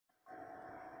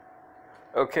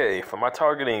Okay, for my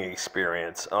targeting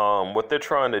experience, what they're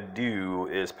trying to do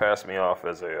is pass me off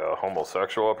as a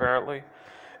homosexual, apparently.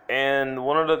 And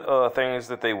one of the things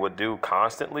that they would do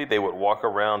constantly, they would walk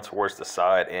around towards the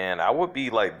side, and I would be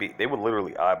like, they would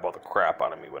literally eyeball the crap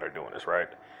out of me when they're doing this, right?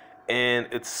 And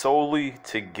it's solely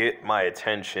to get my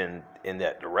attention in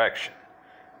that direction.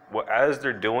 Well, as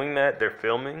they're doing that, they're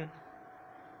filming.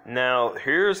 Now,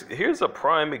 here's a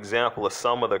prime example of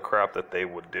some of the crap that they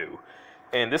would do.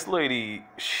 And this lady,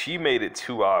 she made it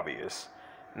too obvious.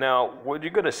 Now, what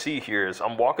you're gonna see here is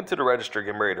I'm walking to the register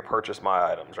getting ready to purchase my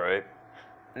items, right?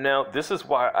 Now, this is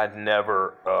why I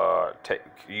never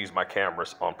use my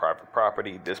cameras on private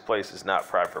property. This place is not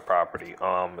private property,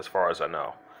 as far as I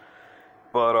know.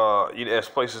 But there's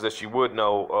places that you would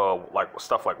know, like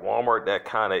stuff like Walmart, that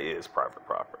kind of is private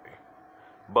property.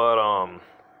 But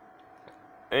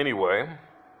anyway,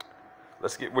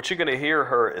 let's get what you're gonna hear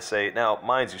her is say. Now,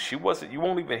 mind you, she wasn't. You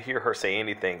won't even hear her say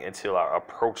anything until I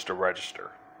approach the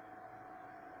register.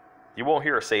 You won't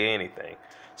hear her say anything.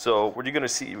 So what you're gonna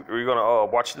see, you're gonna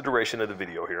watch the duration of the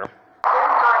video here. Just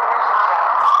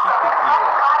keep an ear.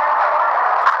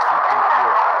 Just keep an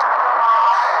ear.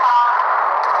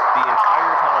 The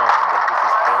entire time that this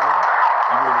is filming,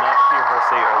 you will not hear her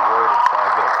say a word until I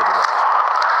get up to the register.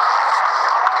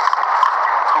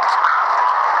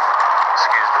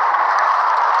 Excuse me.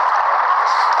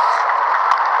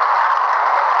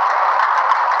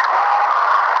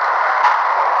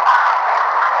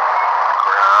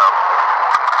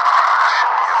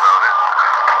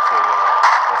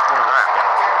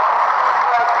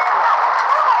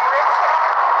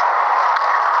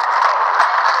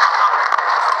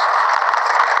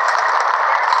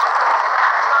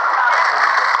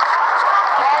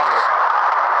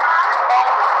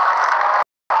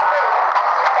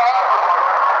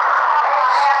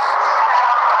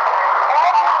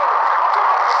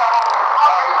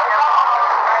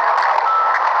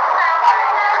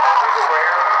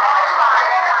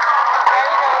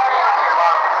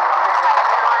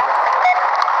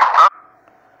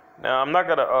 Now, I'm not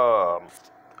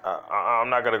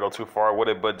gonna go too far with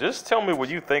it, but just tell me what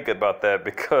you think about that,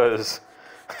 because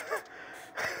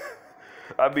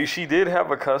I mean, she did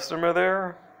have a customer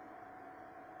there,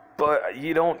 but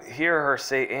you don't hear her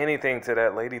say anything to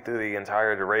that lady through the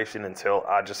entire duration until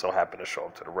I just so happen to show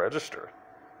up to the register.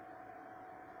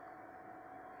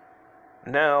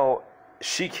 Now,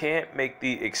 she can't make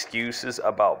the excuses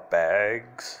about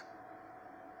bags.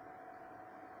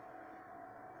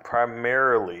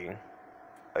 Primarily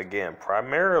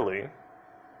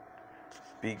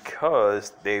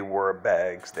because they were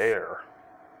bags there.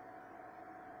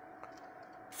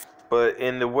 But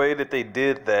in the way that they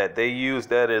did that, they used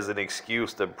that as an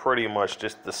excuse to pretty much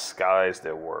just disguise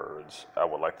their words, I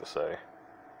would like to say.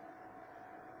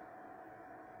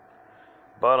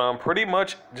 But pretty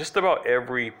much just about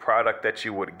every product that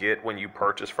you would get when you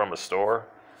purchase from a store.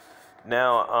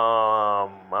 Now,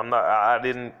 I'm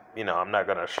not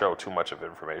gonna show too much of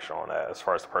information on that as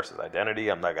far as the person's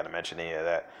identity. I'm not gonna mention any of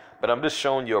that, but I'm just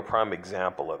showing you a prime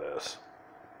example of this.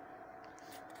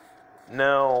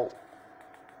 Now,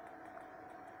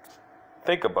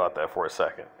 think about that for a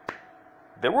second.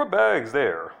 There were bags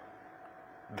there.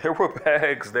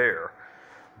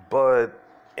 But,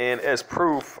 and as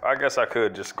proof, I guess I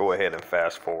could just go ahead and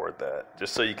fast forward that,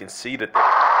 just so you can see that.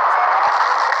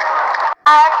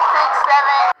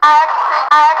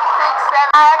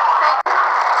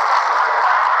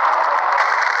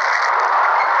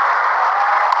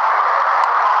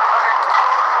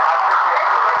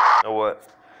 You know what?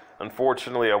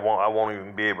 Unfortunately, I won't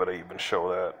even be able to even show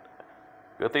that.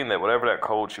 Good thing that whatever that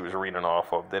code she was reading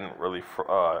off of didn't really,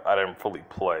 I didn't fully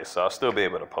play, so I'll still be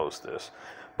able to post this.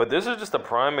 But this is just a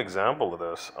prime example of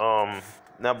this.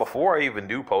 Now, before I even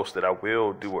do post it, I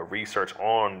will do a research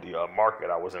on the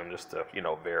market I was in just to,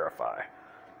 verify.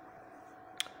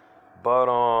 But,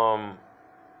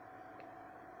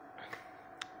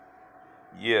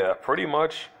 yeah, pretty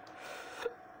much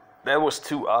that was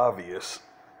too obvious.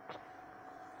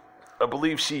 I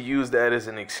believe she used that as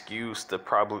an excuse to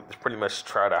pretty much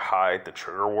try to hide the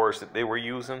trigger words that they were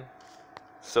using.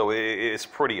 So it's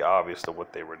pretty obvious to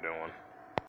what they were doing.